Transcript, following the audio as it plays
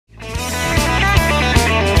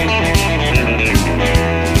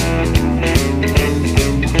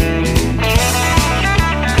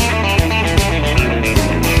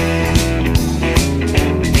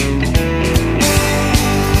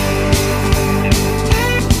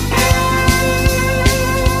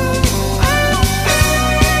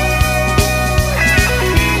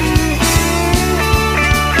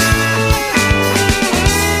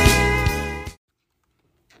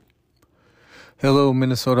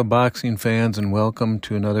Minnesota boxing fans, and welcome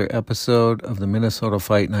to another episode of the Minnesota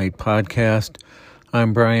Fight Night podcast.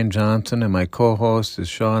 I'm Brian Johnson, and my co-host is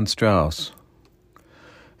Sean Strauss.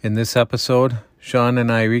 In this episode, Sean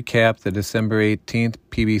and I recap the December 18th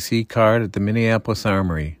PBC card at the Minneapolis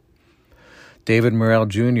Armory. David Morrell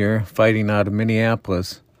Jr., fighting out of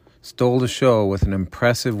Minneapolis, stole the show with an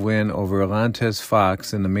impressive win over Alantez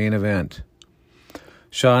Fox in the main event.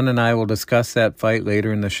 Sean and I will discuss that fight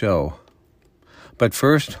later in the show. But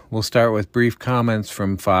first, we'll start with brief comments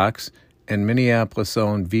from Fox and Minneapolis'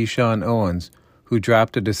 own Vishon Owens, who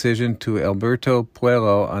dropped a decision to Alberto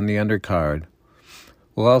Puello on the undercard.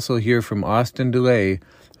 We'll also hear from Austin DeLay,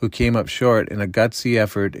 who came up short in a gutsy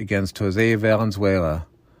effort against Jose Valenzuela.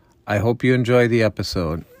 I hope you enjoy the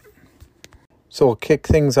episode. So we'll kick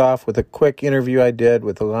things off with a quick interview I did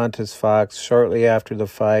with Alantez Fox shortly after the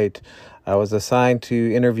fight. I was assigned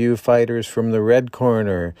to interview fighters from the red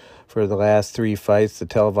corner for the last three fights, the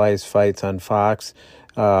televised fights on Fox,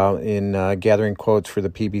 in gathering quotes for the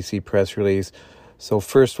PBC press release. So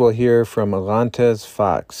first we'll hear from Alantez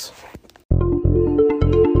Fox.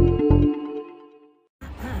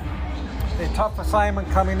 A tough assignment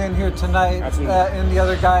coming in here tonight in the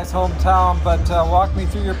other guy's hometown, but walk me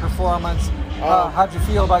through your performance. How'd you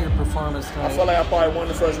feel about your performance tonight? I felt like I probably won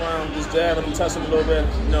the first round, just jabbing him, touching him a little bit,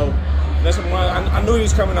 That's when I knew he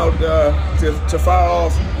was coming out to fire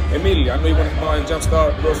off immediately. I knew he wanted to come out and jump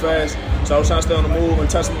start real fast, so I was trying to stay on the move and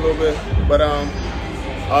touch him a little bit. But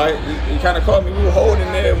he kind of caught me. We were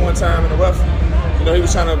holding there one time in the rough. He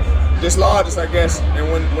was trying to dislodge us, I guess.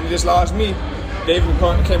 And when he dislodged me, David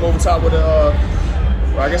came over top with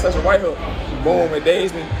I guess that's a right hook. Boom, it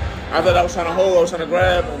dazed me. I thought I was trying to hold, I was trying to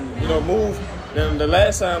grab and move. Then the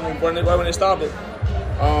last time, right when they stopped it,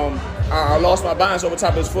 I lost my balance over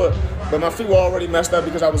top of his foot, but my feet were already messed up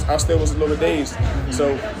because I still was a little dazed.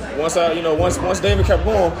 So once David kept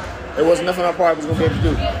going, it wasn't nothing I probably was gonna be able to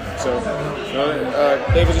do. So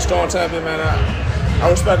David's a strong champion, man. I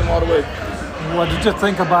respect him all the way. What did you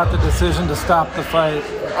think about the decision to stop the fight?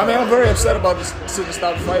 I mean, I'm very upset about the decision to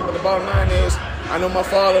stop the fight, but the bottom line is, I know my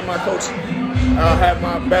father and my coach have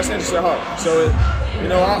my best interest at heart. So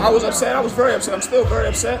I was upset. I was very upset. I'm still very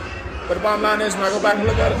upset. But the bottom line is, when I go back and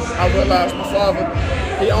look at it, I realize my father,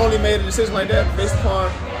 he only made a decision like that based upon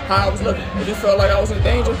how I was looking. If he felt like I was in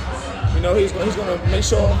danger, he's going to make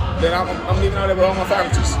sure that I'm leaving out there with all my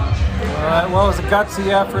faculties. All right, well, it was a gutsy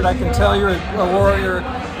effort. I can tell you're a warrior.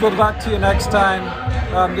 Good luck to you next time.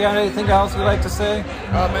 Do you have anything else you'd like to say?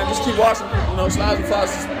 Man, just keep watching. Slides and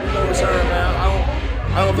Fox, return, man.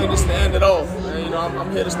 I don't think this is the end at all. And,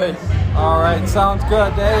 I'm here to stay. All right, sounds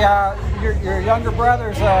good. Hey, your younger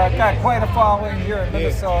brother's got quite a following here in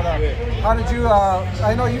Minnesota. Yeah. How did you?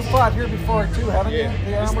 I know you fought here before too, haven't you?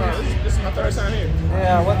 This is my third time here.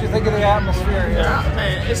 Yeah. What do you think of the atmosphere here? Yeah,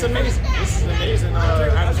 man, it's amazing. This is amazing.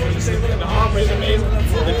 The Armory is amazing.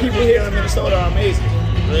 The people here in Minnesota are amazing.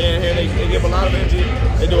 They give a lot of energy.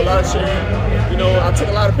 They do a lot of cheering. I took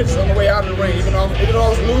a lot of pictures on the way out of the ring. Even though I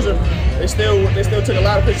was a loser, they still took a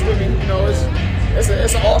lot of pictures with me. It's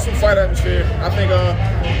an awesome fight atmosphere. I think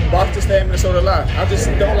boxers stay in Minnesota a lot. I just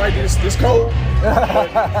don't like this cold.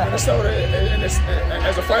 But Minnesota,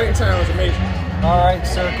 as a fighting town, is amazing. All right,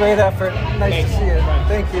 sir. Great effort. Nice to see you.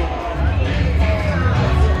 Thank you.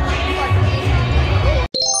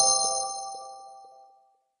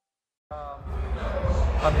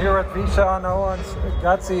 I'm here with Vishon Owens.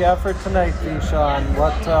 Gutsy effort tonight, Vishon.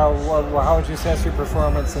 How would you assess your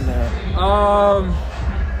performance in there?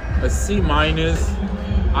 A C-.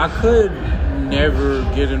 I could never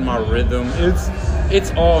get in my rhythm.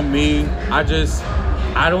 It's all me. I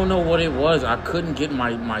don't know what it was. I couldn't get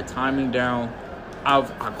my timing down. I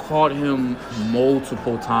caught him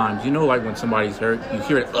multiple times. Like when somebody's hurt, you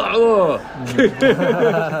hear it. But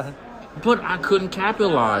I couldn't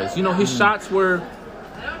capitalize. His shots were.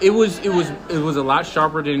 It was a lot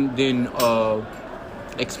sharper than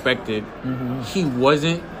expected. Mm-hmm. He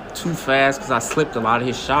wasn't too fast because I slipped a lot of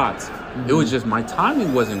his shots. Mm-hmm. It was just my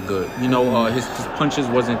timing wasn't good. His punches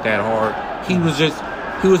wasn't that hard. He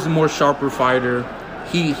was a more sharper fighter.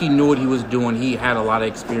 He knew what he was doing. He had a lot of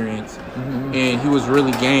experience, and he was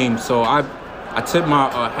really game. So I tip my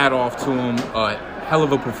hat off to him. Hell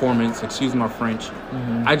of a performance. Excuse my French.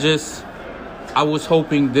 Mm-hmm. I was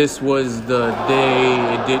hoping this was the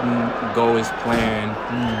day. It didn't go as planned.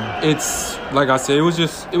 It's like I said. It was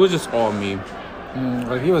just all me.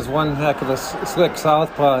 Well, he was one heck of a slick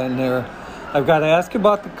southpaw in there. I've got to ask you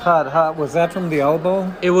about the cut. Was that from the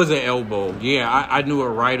elbow? It was an elbow. Yeah, I knew it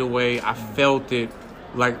right away. I felt it.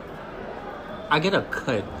 Like I get a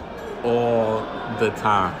cut all the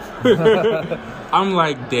time. I'm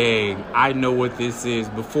like, dang, I know what this is.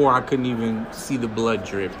 Before I couldn't even see the blood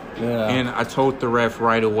drip. Yeah. And I told the ref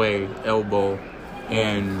right away, elbow.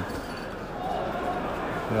 And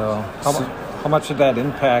how much did that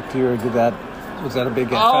impact you? Or was that a big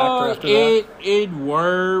factor after that? It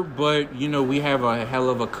were, but we have a hell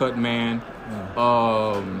of a cut man.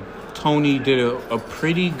 Yeah. Tony did a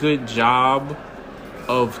pretty good job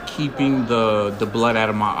of keeping the blood out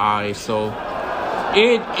of my eyes, so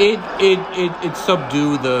it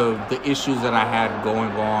subdued the issues that I had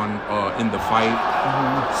going on in the fight.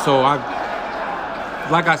 Mm-hmm. So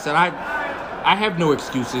like I said, I have no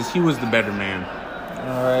excuses. He was the better man.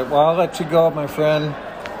 All right. Well, I'll let you go, my friend.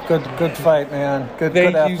 Good fight, man. Good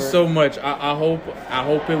Thank effort. you so much. I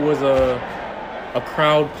hope it was a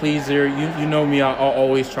crowd pleaser. You know me. I'll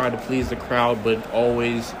always try to please the crowd, but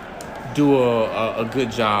always do a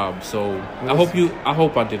good job. So I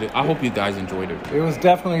hope I did it. I hope you guys enjoyed it. It was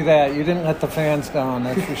definitely that. You didn't let the fans down.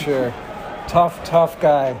 That's for sure. Tough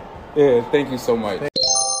guy. Yeah. Thank you so much.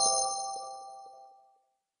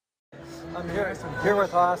 I'm here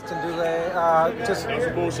with Austin Dulé. That was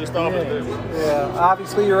a bullshit stoppage. Yeah.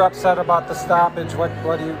 Obviously, you're upset about the stoppage. What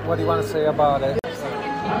do you want to say about it?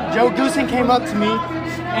 Joe Goosen came up to me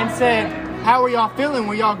and said, "How are y'all feeling?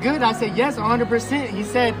 Were y'all good?" I said, "Yes, 100%." He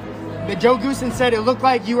said that Joe Goosen said it looked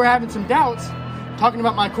like you were having some doubts, talking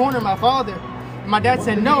about my corner, my father. My dad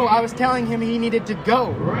said no. I was telling him he needed to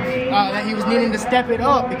go, that he was needing to step it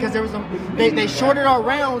up because there was they shorted our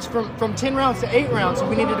rounds from 10 rounds to 8 rounds, so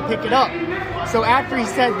we needed to pick it up. So after he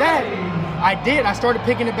said that, I started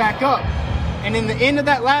picking it back up. And in the end of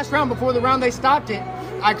that last round, before the round they stopped it,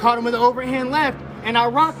 I caught him with an overhand left, and I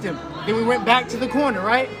rocked him. Then we went back to the corner,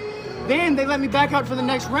 right? Then they let me back out for the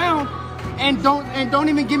next round and don't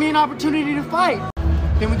even give me an opportunity to fight.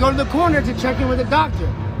 Then we go to the corner to check in with the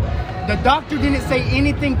doctor. The doctor didn't say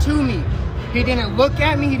anything to me. He didn't look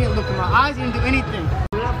at me. He didn't look in my eyes. He didn't do anything.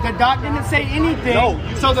 The doctor didn't say anything.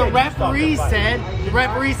 So the referee said,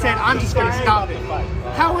 I'm just going to stop it.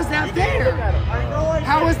 How is that fair?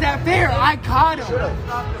 How is that fair? I caught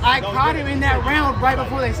him in that round right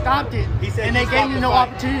before they stopped it. And they gave me no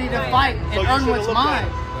opportunity to fight and earn what's mine.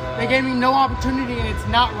 They gave me no opportunity, and it's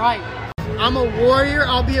not right. I'm a warrior.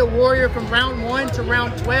 I'll be a warrior from round 1 to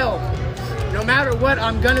round 12. No matter what,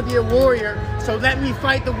 I'm gonna be a warrior. So let me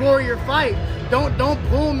fight the warrior fight. Don't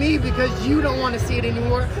pull me because you don't want to see it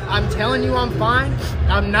anymore. I'm telling you, I'm fine.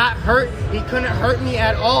 I'm not hurt. He couldn't hurt me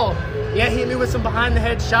at all. Yeah, he hit me with some behind the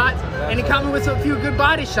head shots, and he caught me with a few good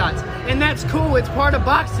body shots, and that's cool. It's part of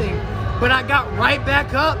boxing. But I got right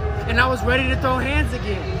back up, and I was ready to throw hands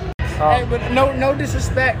again. Hey, but no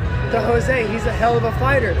disrespect to Jose. He's a hell of a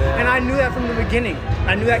fighter. And I knew that from the beginning.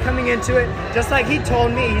 I knew that coming into it. Just like he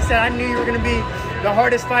told me. He said, I knew you were going to be the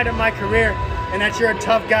hardest fight of my career and that you're a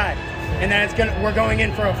tough guy and that we're going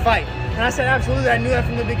in for a fight. And I said, absolutely. I knew that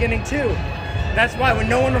from the beginning, too. That's why when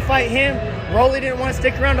no one would fight him, Rolly didn't want to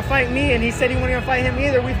stick around to fight me, and he said he wasn't going to fight him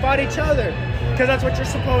either. We fought each other because that's what you're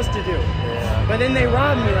supposed to do. But then they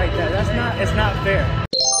robbed me like that. It's not fair.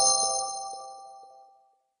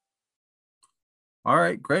 All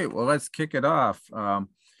right, great. Well, let's kick it off.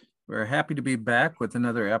 We're happy to be back with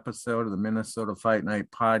another episode of the Minnesota Fight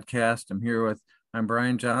Night podcast. I'm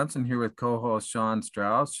Brian Johnson, here with co-host Sean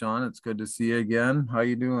Strauss. Sean, it's good to see you again. How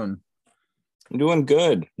you doing? I'm doing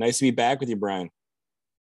good. Nice to be back with you, Brian.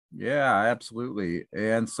 Yeah, absolutely.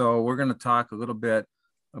 And so we're going to talk a little bit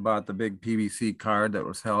about the big PBC card that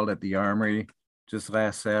was held at the Armory just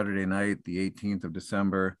last Saturday night, the 18th of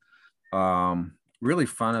December. Really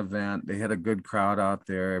fun event. They had a good crowd out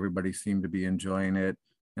there. Everybody seemed to be enjoying it.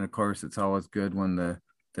 And of course, it's always good when the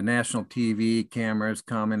national TV cameras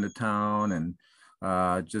come into town,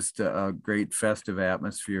 and just a great festive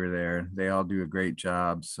atmosphere there. They all do a great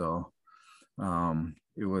job. So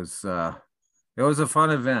it was a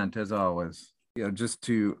fun event as always. Just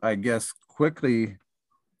to, I guess, quickly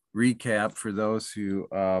recap for those who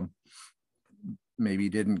maybe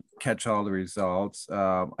didn't catch all the results.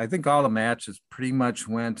 I think all the matches pretty much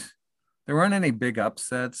there weren't any big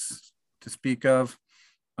upsets to speak of.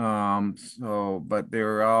 But they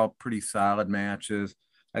were all pretty solid matches.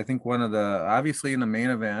 I think obviously in the main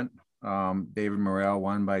event, David Morrell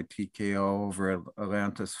won by TKO over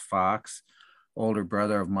Atlantis Fox, older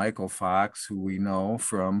brother of Michael Fox, who we know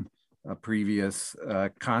from a previous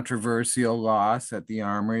controversial loss at the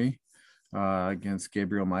Armory against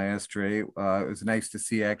Gabriel Maestre. It was nice to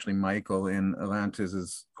see actually Michael in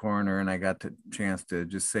Atlantis's corner, and I got the chance to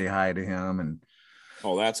just say hi to him. And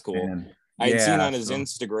oh, that's cool. I'd seen on his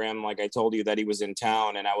Instagram, like I told you, that he was in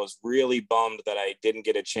town, and I was really bummed that I didn't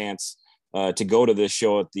get a chance to go to this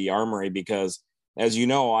show at the Armory because as you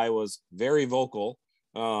know, I was very vocal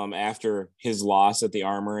after his loss at the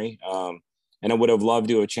Armory. And I would have loved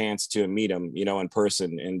to have a chance to meet him, you know, in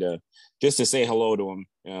person and just to say hello to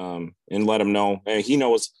him and let him know. He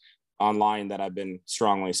knows online that I've been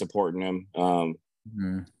strongly supporting him.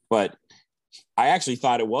 But I actually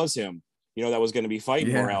thought it was him, you know, that was going to be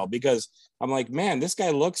fighting Morrell, because I'm like, man, this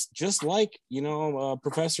guy looks just like, you know,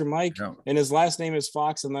 Professor Mike, and his last name is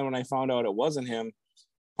Fox. And then when I found out it wasn't him,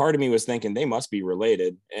 part of me was thinking they must be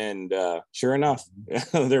related. And sure enough,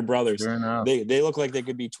 they're brothers. Sure enough. They look like they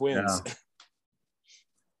could be twins. Yeah.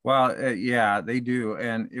 Well, yeah, they do.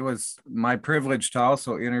 And it was my privilege to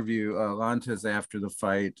also interview Lantes after the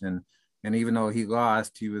fight. And even though he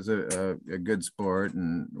lost, he was a good sport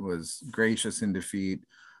and was gracious in defeat.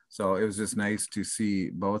 So it was just nice to see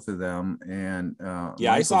both of them. And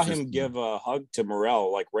I saw him give a hug to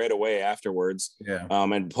Morrell like right away afterwards. Yeah.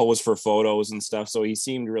 And pose for photos and stuff. So he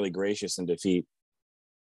seemed really gracious in defeat.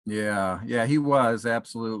 Yeah, he was,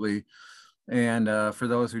 absolutely. And for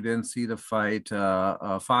those who didn't see the fight,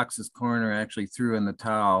 Fox's corner actually threw in the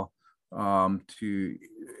towel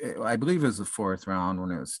I believe it was the fourth round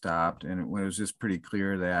when it was stopped. And it was just pretty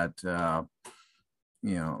clear that,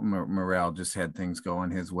 you know, Morrell just had things going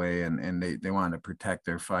his way, and they wanted to protect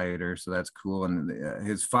their fighter. So that's cool. And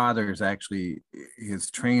his father is actually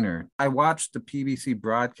his trainer. I watched the PBC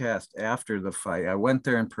broadcast after the fight. I went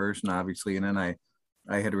there in person, obviously, and then I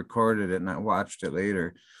had recorded it and I watched it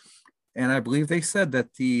later. And I believe they said that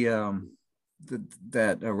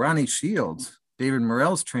that Ronnie Shields, David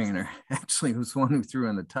Morrell's trainer, actually was the one who threw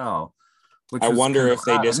in the towel. I wonder if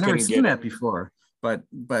they just I've never couldn't seen get that before, but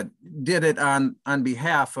did it on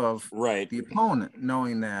behalf of the opponent,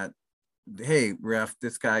 knowing that, hey, ref,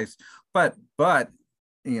 this guy's, but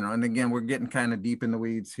you know, and again, we're getting kind of deep in the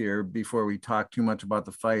weeds here before we talk too much about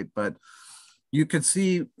the fight, but you could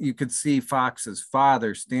see Fox's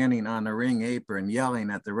father standing on the ring apron yelling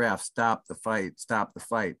at the ref, stop the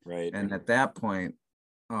fight. Right. And at that point,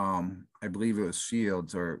 I believe it was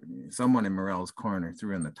Shields or someone in Morrell's corner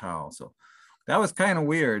threw in the towel. So that was kind of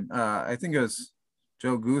weird. I think it was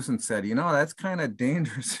Joe Goosen said, you know, that's kind of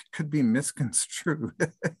dangerous. It could be misconstrued.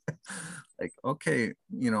 Like, okay,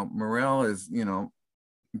 you know, Morrell is, you know,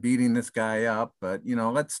 beating this guy up, but, you know,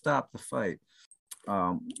 let's stop the fight.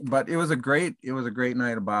 But it was a great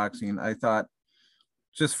night of boxing. I thought,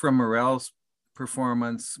 just from Morrell's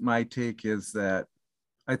performance, my take is that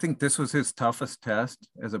I think this was his toughest test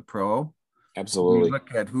as a pro. Absolutely. You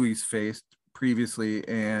look at who he's faced previously,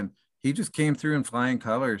 and he just came through in flying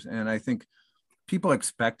colors. And I think people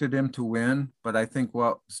expected him to win, but I think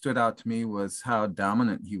what stood out to me was how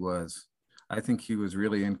dominant he was. I think he was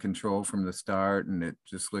really in control from the start, and it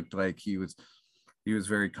just looked like he was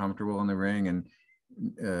very comfortable in the ring, and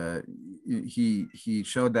he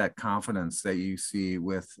showed that confidence that you see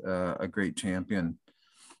with a great champion.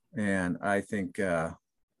 And I think,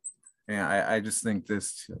 I just think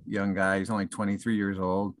this young guy, he's only 23 years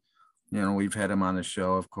old. You know, we've had him on the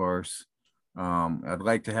show, of course. I'd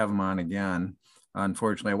like to have him on again.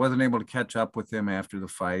 Unfortunately, I wasn't able to catch up with him after the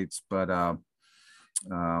fights, but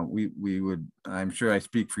we would, I'm sure I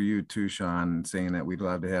speak for you too, Sean, saying that we'd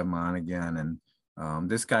love to have him on again. And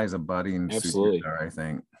this guy's a budding superstar, I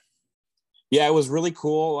think. Yeah, it was really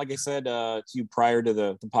cool. Like I said to you prior to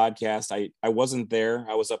the podcast, I wasn't there.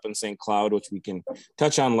 I was up in St. Cloud, which we can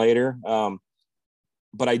touch on later.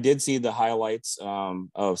 But I did see the highlights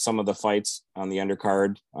of some of the fights on the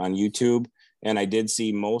undercard on YouTube. And I did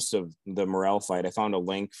see most of the Morrell fight. I found a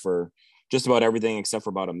link for just about everything except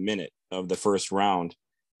for about a minute of the first round.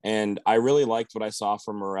 And I really liked what I saw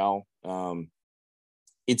from Morrell.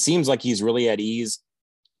 It seems like he's really at ease,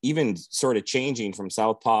 even sort of changing from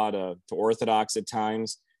southpaw to orthodox at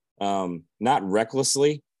times, not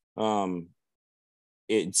recklessly.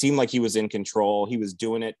 It seemed like he was in control. He was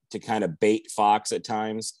doing it to kind of bait Fox at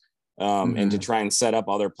times and to try and set up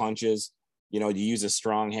other punches, you know, to use a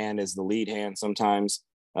strong hand as the lead hand sometimes.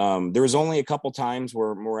 There was only a couple times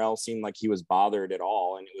where Morrell seemed like he was bothered at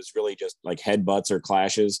all, and it was really just like headbutts or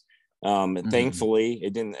clashes. And thankfully,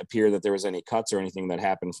 it didn't appear that there was any cuts or anything that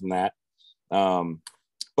happened from that.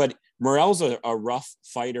 But Morrell's a rough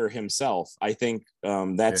fighter himself. I think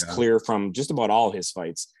that's clear from just about all his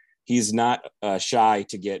fights. He's not shy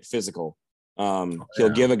to get physical. He'll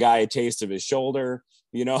give a guy a taste of his shoulder.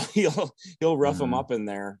 You know, he'll rough him up in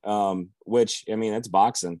there, which, I mean, that's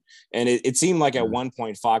boxing. And it seemed like at one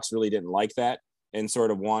point Fox really didn't like that and sort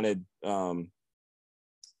of wanted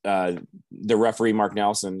the referee, Mark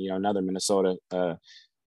Nelson, you know, another Minnesota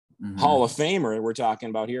Hall of Famer we're talking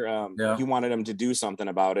about here. He wanted him to do something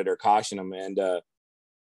about it or caution him. And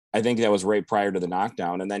I think that was right prior to the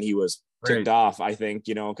knockdown. And then he was ticked off, I think,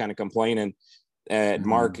 kind of complaining at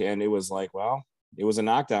Mark. And it was like, well, it was a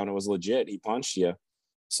knockdown. It was legit. He punched you.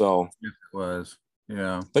 So it was,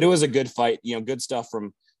 yeah. But it was a good fight, good stuff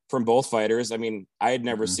from both fighters. I mean, I had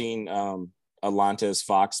never seen Alantez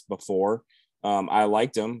Fox before. I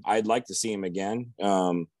liked him. I'd like to see him again.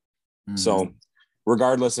 So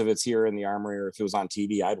regardless if it's here in the Armory or if it was on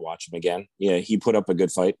TV, I'd watch him again. Yeah, he put up a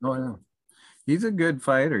good fight. Oh, yeah. He's a good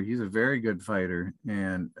fighter. He's a very good fighter.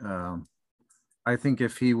 And I think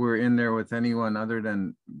if he were in there with anyone other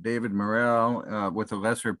than David Morrell, with a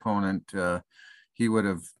lesser opponent, he would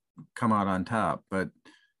have come out on top. But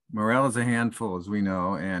Morrell is a handful, as we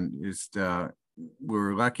know, and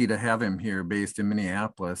we're lucky to have him here based in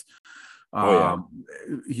Minneapolis.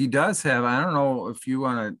 He does have, I don't know if you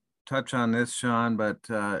want to touch on this, Sean, but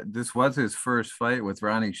this was his first fight with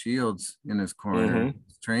Ronnie Shields in his corner,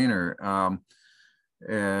 his trainer.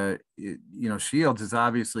 Shields is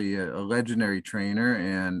obviously a legendary trainer,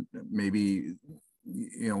 and maybe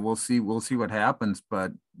we'll see what happens.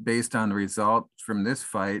 But based on the results from this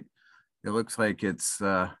fight, it looks like it's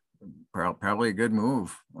probably a good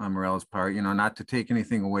move on Morrell's part. Not to take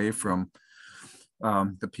anything away from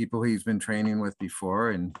the people he's been training with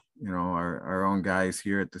before, and our own guys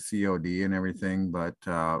here at the COD and everything, but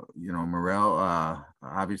Morrell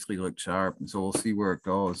obviously looked sharp, and so we'll see where it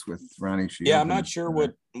goes with Ronnie Shields. Yeah, I'm not sure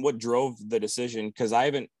what drove the decision, because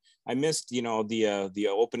I missed the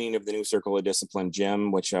opening of the new Circle of Discipline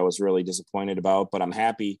gym, which I was really disappointed about, but I'm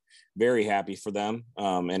very happy for them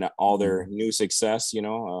and all their new success, and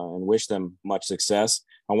wish them much success.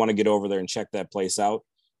 I want to get over there and check that place out.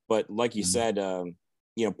 But like you said,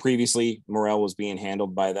 previously Morrell was being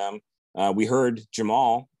handled by them. We heard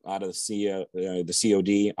Jamal out of the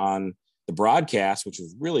COD on the broadcast, which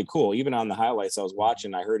was really cool. Even on the highlights I was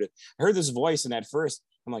watching, I heard this voice, and at first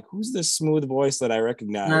I'm like, who's this smooth voice that I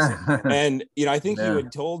recognize? And I think he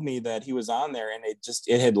had told me that he was on there, and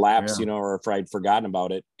it had lapsed, or if I'd forgotten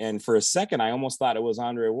about it. And for a second, I almost thought it was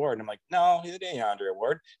Andre Ward. And I'm like, no, it ain't Andre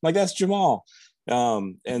Ward. I'm like, that's Jamal.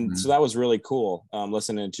 So that was really cool,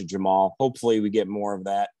 listening to Jamal. Hopefully we get more of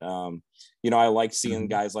that. I like seeing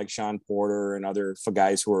guys like Sean Porter and other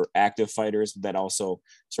guys who are active fighters that also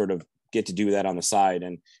sort of get to do that on the side.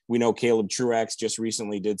 And we know Caleb Truax just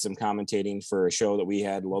recently did some commentating for a show that we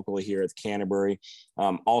had locally here at Canterbury.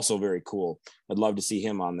 Also very cool. I'd love to see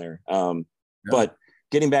him on there. But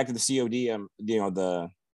getting back to the COD,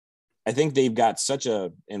 I think they've got such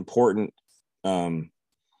a important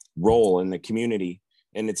role in the community,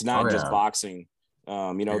 and it's not just boxing.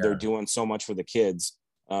 They're doing so much for the kids.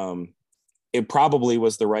 It probably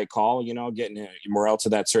was the right call, getting Morrell to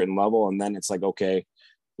that certain level, and then it's like, okay,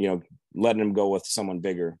 letting them go with someone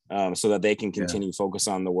bigger, so that they can continue focus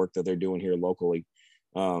on the work that they're doing here locally.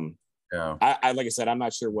 I like I said, I'm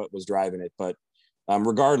not sure what was driving it, but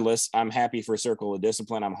regardless, I'm happy for Circle of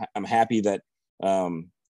Discipline. I'm happy that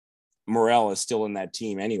Morrell is still in that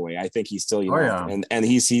team anyway. I think he's still, and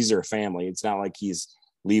he's their family. It's not like he's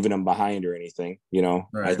leaving them behind or anything, Right.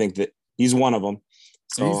 I think that he's one of them.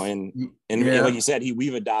 So, and like you said,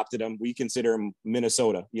 we've adopted him. We consider him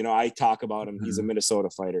Minnesota. I talk about him. He's a Minnesota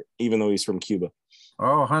fighter, even though he's from Cuba.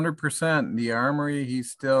 Oh, 100%. The Armory,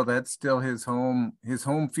 that's still his home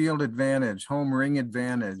field advantage, home ring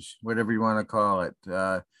advantage, whatever you want to call it.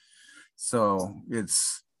 So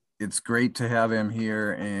it's great to have him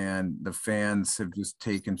here, and the fans have just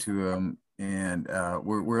taken to him, and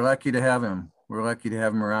we're lucky to have him. We're lucky to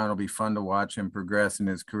have him around. It'll be fun to watch him progress in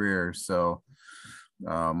his career. So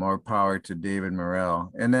more power to David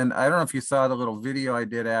Morrell. And then I don't know if you saw the little video I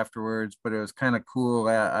did afterwards, but it was kind of cool.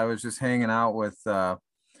 I was just hanging out with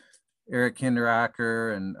Eric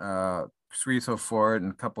Hinderaker and Sriso Ford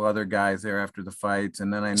and a couple other guys there after the fights.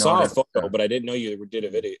 And then I saw a photo, but I didn't know you did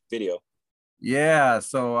a video. Yeah,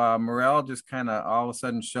 so Morrell just kind of all of a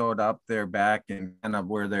sudden showed up there back in kind of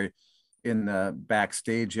where they're in the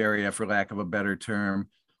backstage area, for lack of a better term,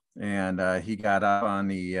 and he got up on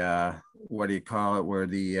the what do you call it, where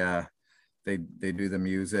they do the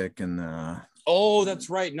music and oh, that's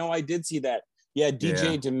right. No, I did see that. Yeah,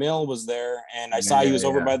 DJ DeMille was there, and I saw he was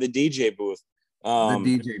over by the DJ booth. The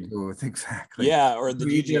DJ booth, exactly. Yeah, or the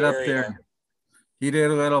DJ area. Up there. He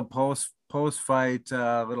did a little post-fight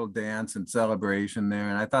little dance and celebration there,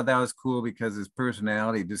 and I thought that was cool because his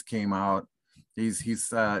personality just came out.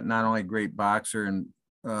 He's not only a great boxer, and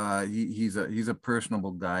he's a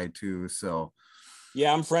personable guy too. So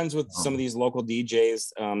yeah, I'm friends with some of these local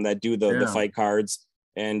DJs that do the fight cards,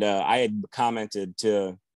 and I had commented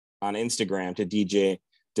on Instagram to DJ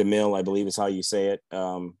DeMille, I believe is how you say it,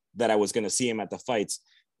 that I was going to see him at the fights.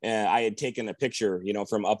 And I had taken a picture,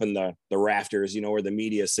 from up in the rafters, where the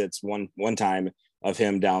media sits one time of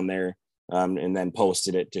him down there, and then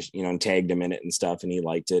posted it to, and tagged him in it and stuff. And he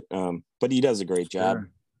liked it. But he does a great job.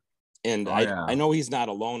 And I know he's not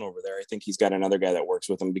alone over there. I think he's got another guy that works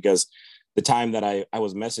with him, because the time that I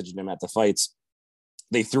was messaging him at the fights,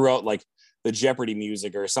 they threw out like the Jeopardy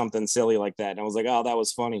music or something silly like that. And I was like, oh, that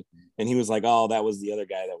was funny. And he was like, oh, that was the other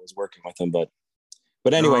guy that was working with him. But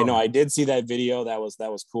anyway, no, I did see that video. That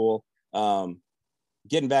was cool.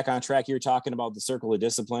 Getting back on track, you're talking about the circle of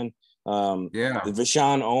discipline.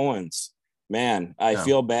 Vashon Owens, man, I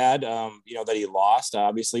feel bad, that he lost.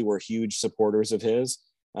 Obviously, we're huge supporters of his.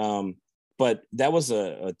 But that was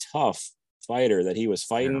a tough fighter that he was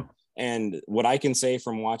fighting. Yeah. And what I can say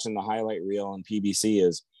from watching the highlight reel on PBC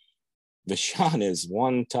is Vashon is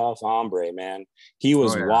one tough hombre, man. He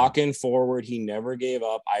was walking forward. He never gave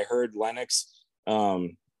up. I heard Lennox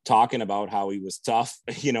talking about how he was tough,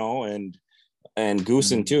 and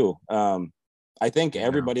Goosen too. I think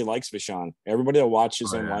everybody likes Vashon. Everybody that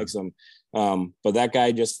watches him likes him. But that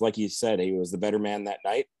guy, just like you said, he was the better man that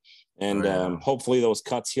night. And hopefully those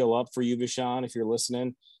cuts heal up for you, Vashon, if you're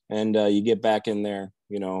listening, and you get back in there,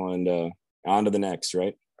 and on to the next,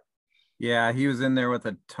 right? Yeah, he was in there with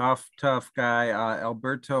a tough guy,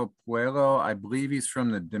 Alberto Puello. I believe he's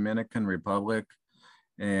from the Dominican Republic,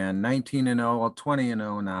 and 19-0,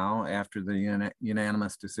 20-0 now after the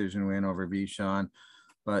unanimous decision win over Vashon.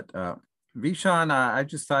 But Vashon, I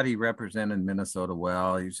just thought he represented Minnesota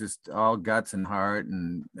well. He's just all guts and heart,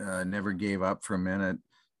 and never gave up for a minute.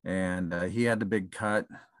 And he had the big cut,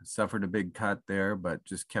 suffered a big cut there, but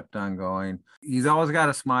just kept on going. He's always got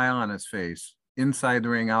a smile on his face, inside the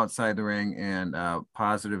ring, outside the ring, and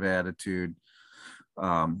positive attitude.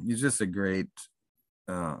 He's just a great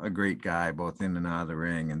guy, both in and out of the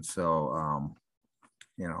ring. And so,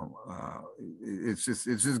 it's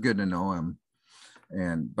just good to know him.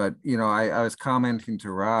 But I was commenting to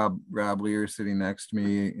Rob Lear sitting next to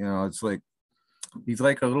me, it's like, he's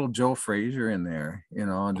like a little Joe Frazier in there,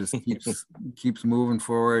 and just keeps moving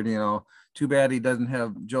forward. Too bad he doesn't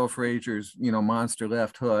have Joe Frazier's, monster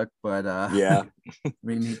left hook, but yeah. I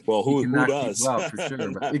mean, who does? Out for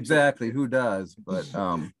sure. But exactly, who does? But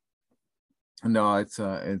no,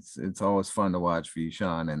 it's always fun to watch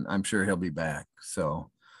Vashon, and I'm sure he'll be back.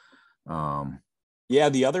 So, yeah,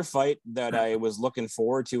 the other fight that I was looking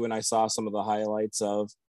forward to, and I saw some of the highlights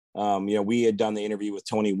of. We had done the interview with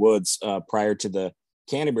Tony Woods prior to the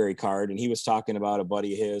Canterbury card, and he was talking about a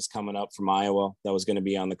buddy of his coming up from Iowa that was going to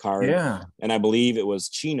be on the card. Yeah. And I believe it was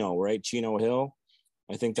Chino, right? Chino Hill.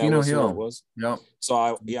 I think that was who it was. Yep.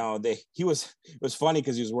 So it was funny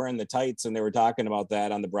because he was wearing the tights, and they were talking about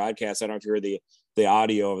that on the broadcast. I don't know if you heard the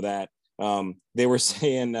audio of that. They were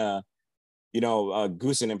saying,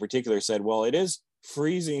 Goosen in particular said, well, it is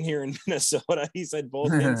freezing here in Minnesota. He said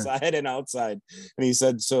both inside and outside. And he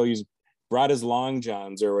said, so he's brought his long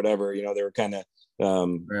johns or whatever, they were kind of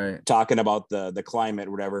talking about the climate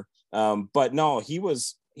or whatever. But no, he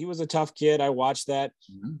was a tough kid. I watched that.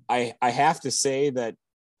 Mm-hmm. I have to say that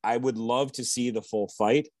I would love to see the full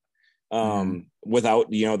fight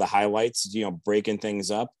without, the highlights, breaking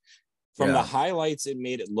things up. From the highlights, it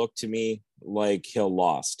made it look to me like Hill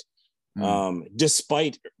lost.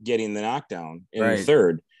 Despite getting the knockdown in the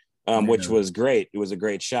third, which was great. It was a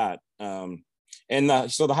great shot. So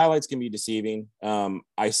the highlights can be deceiving. I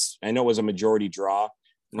know it was a majority draw,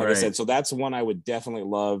 like I said, so that's one I would definitely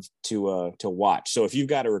love to watch. So if you've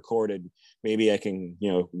got it recorded, maybe I can,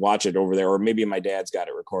 watch it over there, or maybe my dad's got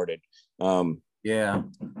it recorded. Yeah,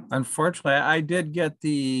 unfortunately I did get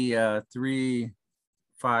the three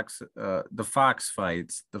the Fox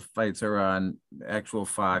fights. The fights are on actual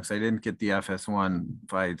Fox. I didn't get the FS1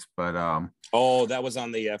 fights, but that was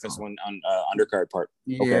on the FS1 on undercard part.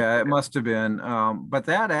 Yeah, it must have been. But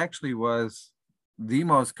that actually was the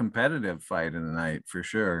most competitive fight of the night for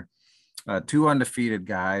sure. Two undefeated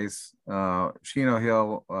guys. Chino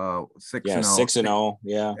Hill 6-0. 6-0.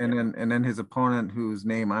 Yeah. And then his opponent, whose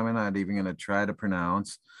name I'm not even going to try to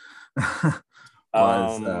pronounce.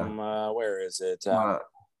 Where is it?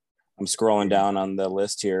 I'm scrolling down on the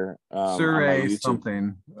list here. Surrey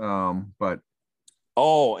something. But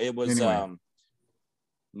it was anyway.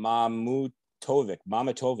 Mamatovic.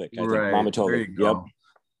 I think right. Mamatovic. Yep.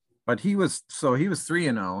 But he was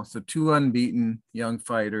 3-0, so two unbeaten young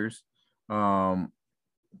fighters.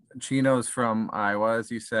 Chino's from Iowa, as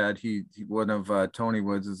you said. He one of Tony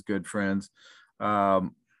Woods' good friends. I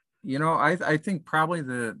think probably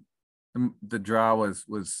the draw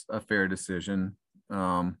was a fair decision.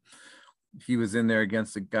 He was in there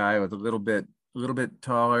against a guy with a little bit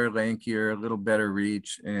taller, lankier, a little better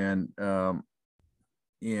reach, and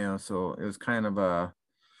so it was kind of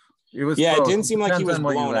it was Yeah, close. it didn't seem like he was Depends on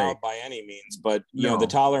what you blown like. out by any means, but No, the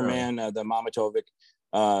taller no. man, the Mamatovic,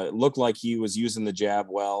 looked like he was using the jab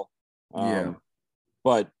well.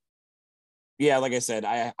 But yeah, like I said,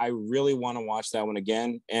 I really want to watch that one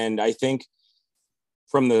again. And I think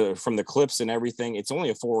from the clips and everything, it's only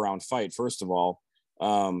a 4-round fight. First of all,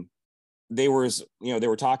 they were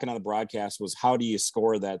talking on the broadcast was how do you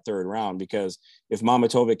score that third round? Because if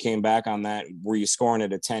Mamatovic came back on that, were you scoring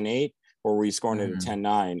it at 10-8 or were you scoring it at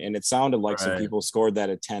 10-9? And it sounded like some people scored that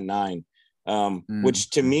at 10-9,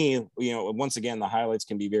 which to me, once again, the highlights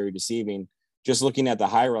can be very deceiving. Just looking at the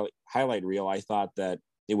highlight reel, I thought that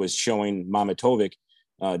it was showing Mamatovic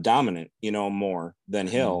dominant, more than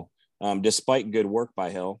Hill, despite good work by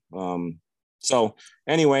Hill. So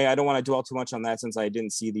anyway, I don't want to dwell too much on that since I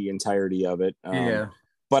didn't see the entirety of it.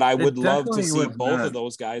 But I would love to see both of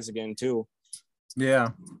those guys again too. Yeah,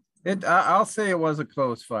 I'll say it was a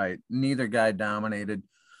close fight. Neither guy dominated.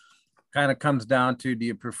 Kind of comes down to, do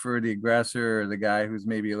you prefer the aggressor or the guy who's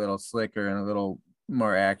maybe a little slicker and a little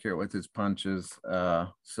more accurate with his punches?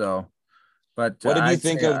 But what did you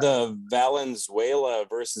think of the Valenzuela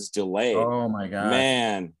versus Delay? Oh my God,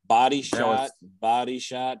 man, body shot.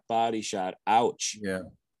 Ouch. Yeah.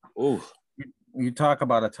 Ooh. You talk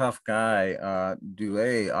about a tough guy.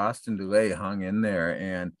 Austin Delay hung in there,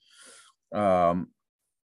 and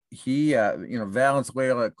he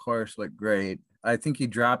Valenzuela, of course, looked great. I think he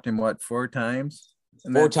dropped him 4 times?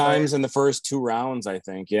 4 times in the first 2 rounds, I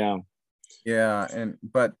think. Yeah. Yeah,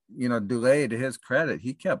 but Delay, to his credit,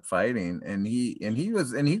 he kept fighting, and he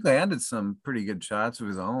landed some pretty good shots of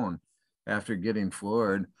his own after getting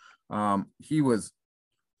floored. He was,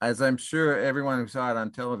 as I'm sure everyone who saw it on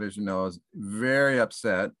television knows, very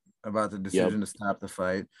upset about the decision to stop the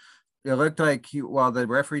fight. It looked like the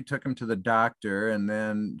referee took him to the doctor, and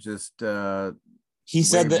then just he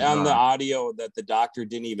said that on the audio that the doctor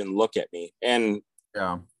didn't even look at me. And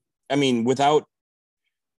yeah, I mean,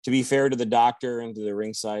 to be fair to the doctor and to the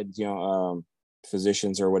ringside,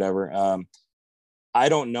 physicians or whatever, I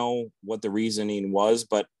don't know what the reasoning was,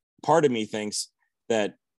 but part of me thinks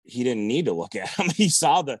that he didn't need to look at him. He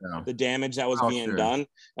saw the damage that was being done,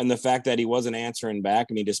 and the fact that he wasn't answering back.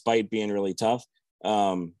 I mean, despite being really tough,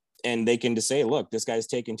 and they can just say, look, this guy's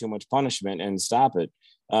taking too much punishment and stop it.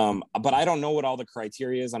 But I don't know what all the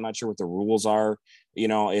criteria is. I'm not sure what the rules are,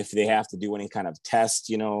 if they have to do any kind of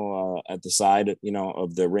test, at the side,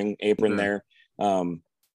 of the ring apron there.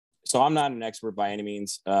 So I'm not an expert by any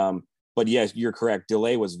means. But yes, you're correct.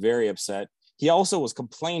 Delay was very upset. He also was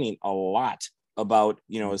complaining a lot about,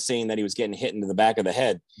 saying that he was getting hit into the back of the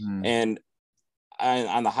head. And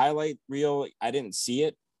on the highlight reel, I didn't see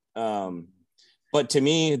it. But to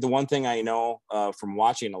me, the one thing I know from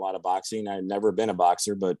watching a lot of boxing, I've never been a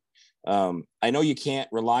boxer, but I know you can't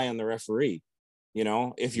rely on the referee.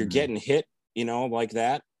 If you're getting hit, like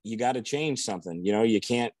that, you got to change something. You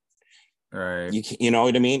can't. Right. You know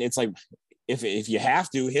what I mean? It's like if you have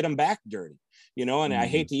to hit them back dirty, and I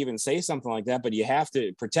hate to even say something like that, but you have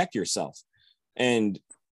to protect yourself. And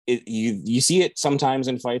you see it sometimes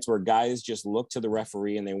in fights where guys just look to the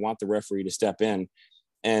referee and they want the referee to step in,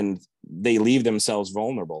 and they leave themselves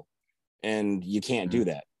vulnerable, and you can't do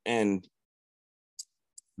that. And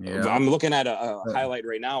I'm looking at a highlight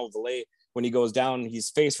right now of Valet. When he goes down, he's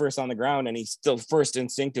face first on the ground, and he still first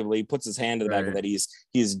instinctively puts his hand to the back of the head.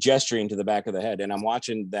 He's gesturing to the back of the head. And I'm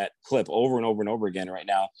watching that clip over and over and over again right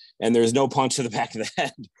now, and there's no punch to the back of the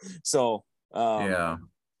head. So,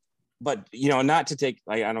 but, not to take,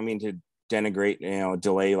 I don't mean to denigrate,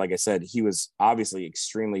 Delay. Like I said, he was obviously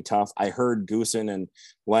extremely tough. I heard Goosen and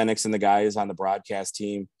Lennox and the guys on the broadcast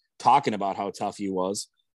team talking about how tough he was.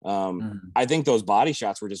 I think those body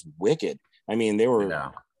shots were just wicked. I mean, they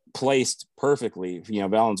were placed perfectly.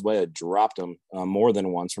 Valenzuela dropped him more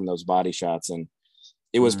than once from those body shots, and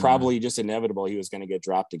it was probably just inevitable he was going to get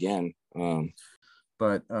dropped again.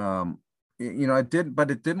 But it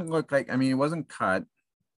didn't look like, it wasn't cut,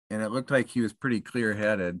 and it looked like he was pretty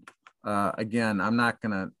clear-headed. Again, I'm not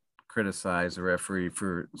going to criticize the referee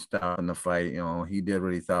for stopping the fight. He did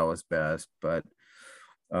what he thought was best, but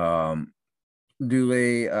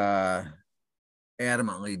Dulé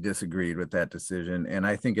adamantly disagreed with that decision, and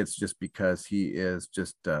I think it's just because he is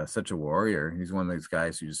just such a warrior. He's one of those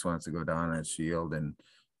guys who just wants to go down on his shield, and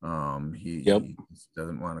he just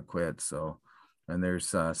doesn't want to quit. So, and there's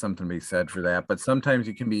something to be said for that. But sometimes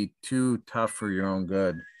you can be too tough for your own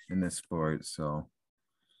good in this sport. So,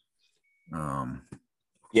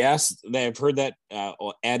 yes, they've heard that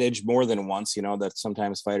adage more than once. That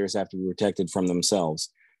sometimes fighters have to be protected from themselves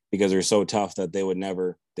because they're so tough that they would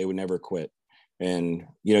never quit. And,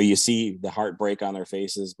 you see the heartbreak on their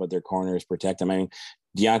faces, but their corners protect them. I mean,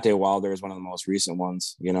 Deontay Wilder is one of the most recent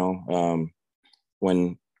ones,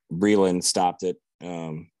 when Breland stopped it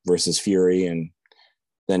versus Fury, and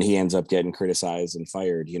then he ends up getting criticized and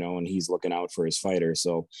fired, and he's looking out for his fighter.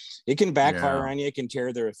 So it can backfire on you. It can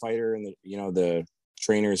tear their fighter and the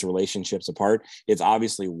trainers' relationships apart. It's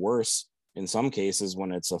obviously worse in some cases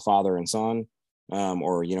when it's a father and son,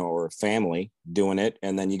 or family doing it.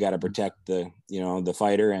 And then you got to protect the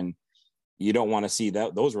fighter, and you don't want to see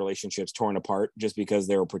those relationships torn apart just because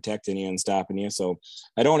they were protecting you and stopping you. So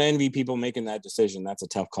I don't envy people making that decision. That's a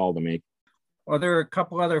tough call to make. Well, there are a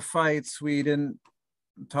couple other fights we didn't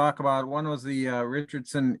talk about. One was the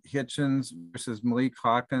Richardson Hitchens versus Malik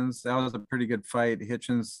Hawkins. That was a pretty good fight.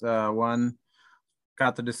 Hitchens won,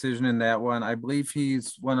 got the decision in that one. I believe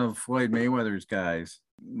he's one of Floyd Mayweather's guys.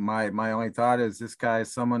 My only thought is this guy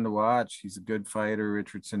is someone to watch. He's a good fighter,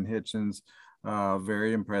 Richardson Hitchens.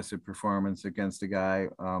 Very impressive performance against a guy,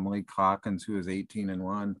 Malik Hawkins, who is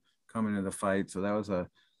 18-1 coming to the fight. So that was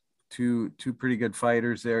two pretty good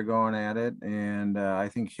fighters there going at it. And I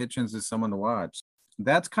think Hitchens is someone to watch.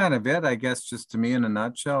 That's kind of it, I guess, just to me in a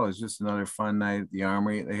nutshell. It's just another fun night at the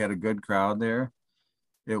Armory. They had a good crowd there.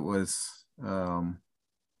 It was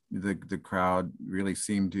the crowd really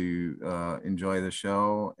seemed to enjoy the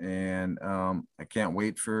show, and I can't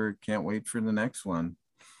wait for the next one.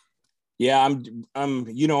 Yeah, I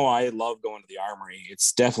love going to the Armory.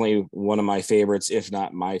 It's definitely one of my favorites, if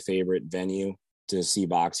not my favorite venue to see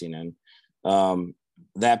boxing in.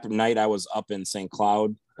 That night I was up in St.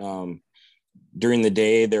 Cloud. During the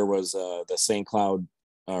day, there was the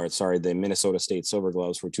Minnesota State Silver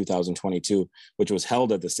Gloves for 2022, which was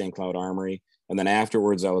held at the St. Cloud Armory. And then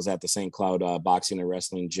afterwards, I was at the St. Cloud Boxing and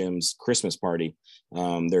Wrestling Gym's Christmas party.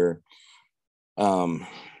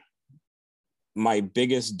 My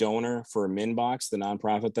biggest donor for Minbox, the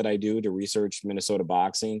nonprofit that I do to research Minnesota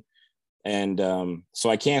boxing. And so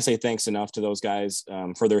I can't say thanks enough to those guys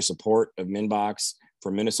for their support of Minbox, for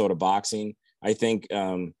Minnesota boxing. I think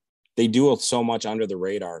they do so much under the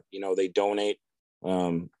radar. They donate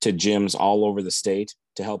to gyms all over the state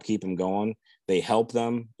to help keep them going. They help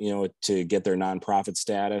them, to get their nonprofit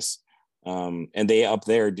status. And they up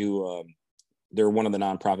there do, they're one of the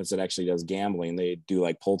nonprofits that actually does gambling. They do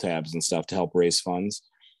like pull tabs and stuff to help raise funds.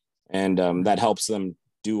 And that helps them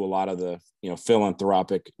do a lot of the,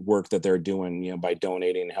 philanthropic work that they're doing, by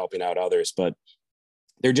donating and helping out others. But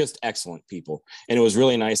they're just excellent people. And it was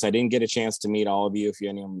really nice. I didn't get a chance to meet all of you if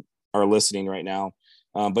any of them are listening right now.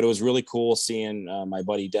 But it was really cool seeing my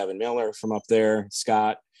buddy Devin Miller from up there,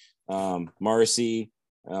 Scott, Marcy.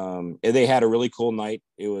 They had a really cool night.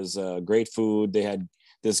 It was great food. They had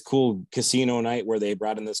this cool casino night where they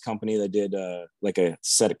brought in this company that did like a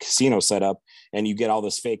casino setup, and you get all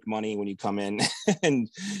this fake money when you come in and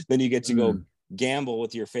then you get to go gamble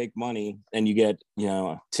with your fake money, and you get,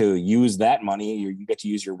 to use that money. You get to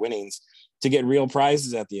use your winnings to get real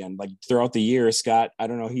prizes at the end. Like throughout the year, Scott, I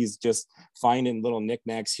don't know, he's just finding little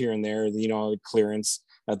knickknacks here and there, clearance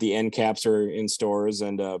at the end caps or in stores.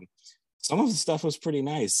 And some of the stuff was pretty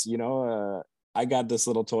nice. I got this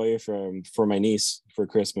little toy for my niece for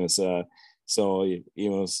Christmas. So it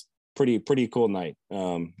was pretty cool night.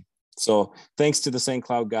 So thanks to the St.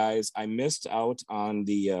 Cloud guys. I missed out on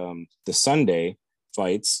the Sunday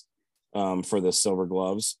fights for the Silver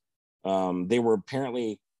Gloves. They were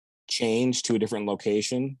apparently changed to a different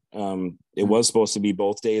location. It was supposed to be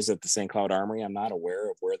both days at the St. Cloud Armory. I'm not aware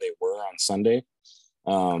of where they were on Sunday.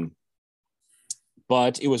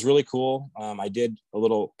 But it was really cool. I did a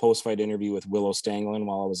little post-fight interview with Willow Stanglin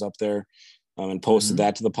while I was up there, and posted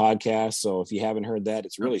that to the podcast. So if you haven't heard that,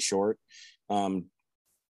 it's really short.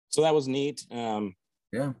 So that was neat. And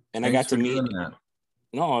I got to meet.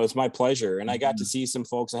 No, it's my pleasure. And I got to see some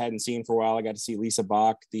folks I hadn't seen for a while. I got to see Lisa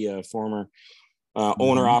Bach, the former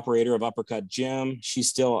owner operator of Uppercut Gym. She's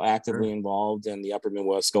still actively involved in the Upper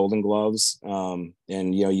Midwest Golden Gloves. And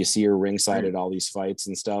you see her ringside at all these fights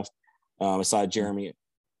and stuff. I saw Jeremy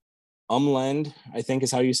Umland, I think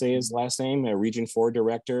is how you say his last name, a Region 4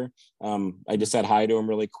 director. I just said hi to him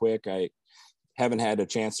really quick. I haven't had a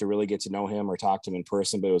chance to really get to know him or talk to him in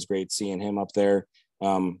person, but it was great seeing him up there.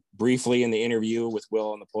 Briefly in the interview with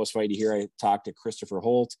Will in the post-fight here, I talked to Christopher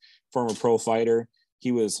Holt, former pro fighter.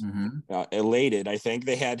 He was elated. I think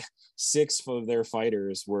they had 6 of their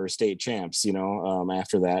fighters were state champs,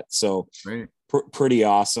 after that. So pretty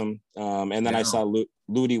awesome. And then I saw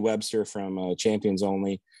Ludi Webster from Champions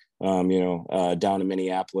Only, down in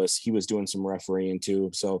Minneapolis. He was doing some refereeing too.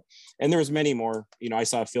 So, and there was many more, I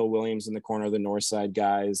saw Phil Williams in the corner of the North Side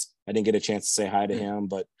guys. I didn't get a chance to say hi to him,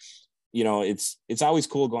 but you know, it's always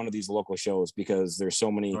cool going to these local shows because there's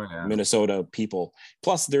so many Minnesota people.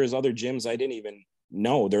 Plus, there's other gyms I didn't even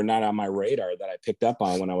know. They're not on my radar that I picked up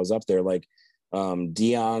on when I was up there, like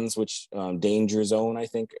Dion's, which Danger Zone, I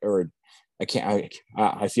think, or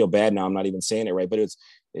I feel bad now. I'm not even saying it right, but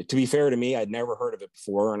to be fair to me, I'd never heard of it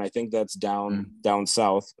before, and I think that's down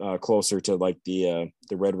south, closer to like the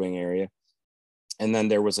Red Wing area. And then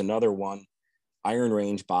there was another one, Iron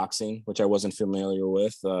Range Boxing, which I wasn't familiar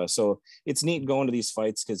with. So it's neat going to these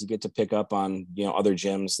fights because you get to pick up on, you know, other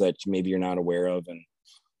gyms that maybe you're not aware of,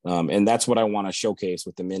 and that's what I want to showcase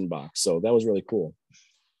with the Min Box. So that was really cool.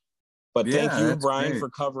 But thank you, Brian, for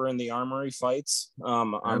covering the Armory fights.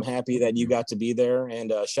 I'm happy that you got to be there,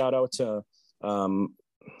 and shout out to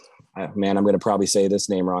man, I'm going to probably say this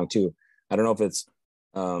name wrong too. I don't know if it's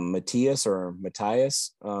Matthias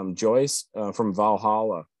Joyce from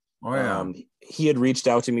Valhalla. Oh yeah. He had reached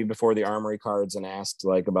out to me before the Armory cards and asked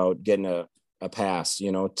like about getting a pass,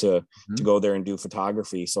 you know, to go there and do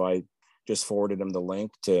photography. So I just forwarded him the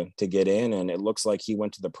link to get in, and it looks like he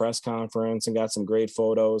went to the press conference and got some great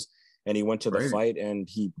photos, and he went to the fight and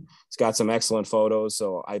he's got some excellent photos.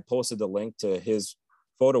 So I posted the link to his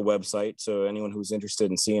photo website. So anyone who's interested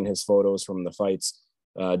in seeing his photos from the fights,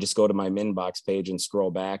 just go to my Minbox page and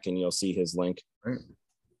scroll back and you'll see his link. Right.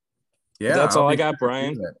 Yeah. That's all I got,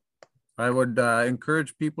 Brian. I would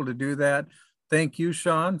encourage people to do that. Thank you,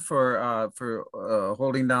 Sean, for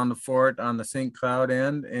holding down the fort on the St. Cloud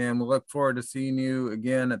end, and we'll look forward to seeing you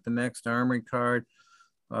again at the next Armory card.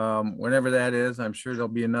 Whenever that is, I'm sure there'll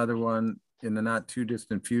be another one in the not too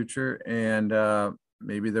distant future, and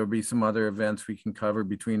maybe there'll be some other events we can cover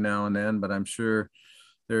between now and then, but I'm sure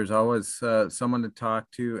there's always someone to talk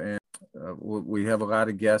to, and we have a lot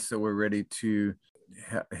of guests that we're ready to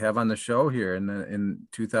have on the show here in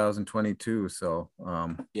 2022. So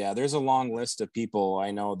yeah, there's a long list of people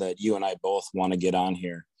I know that you and I both want to get on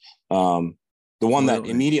here. The one that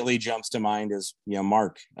immediately jumps to mind is, you know,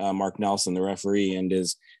 Mark Nelson, the referee, and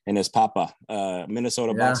his papa,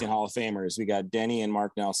 Minnesota Boxing Hall of Famers. We got Denny and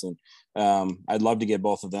Mark Nelson. I'd love to get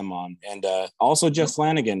both of them on, and also Jeff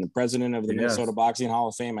Flanagan, the president of the Minnesota Boxing Hall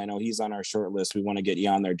of Fame. I know he's on our short list. We want to get you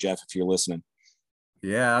on there, Jeff, if you're listening.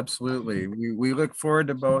 Yeah, absolutely. We look forward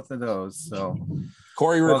to both of those. So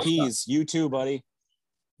Corey Rapiz, you too, buddy.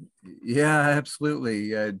 Yeah, absolutely.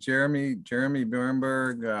 Jeremy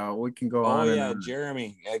Bernberg, we can go on. Oh yeah,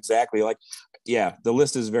 Jeremy, exactly. Like, yeah, the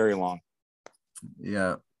list is very long.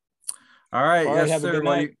 Yeah. All right. Yes, have sir. a good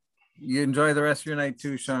night. You enjoy the rest of your night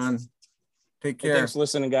too, Sean. Take care. Thanks for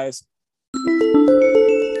listening, guys.